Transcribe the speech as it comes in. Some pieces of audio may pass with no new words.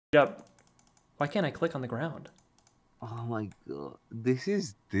Yep. Why can't I click on the ground? Oh my god. This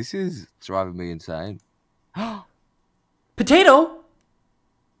is driving me insane. Potato!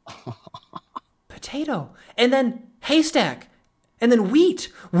 Potato. And then haystack. And then wheat.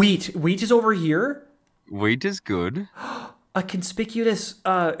 Wheat is over here. Wheat is good. A conspicuous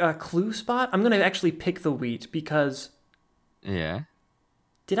clue spot. I'm gonna actually pick the wheat because Yeah.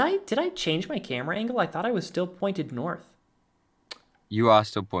 did I change my camera angle? I thought I was still pointed north. You are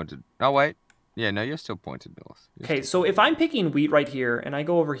still pointed. Oh wait. Yeah, no, you're still pointed north. Okay, so if I'm picking wheat right here and I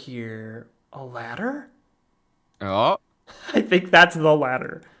go over here, a ladder? Oh. I think that's the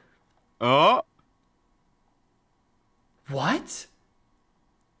ladder. Oh. What?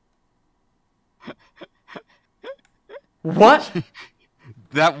 What?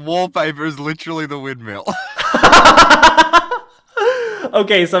 That wallpaper is literally the windmill.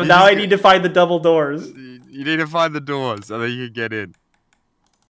 Okay, so now I need to find the double doors. You need to find the doors so that you can get in.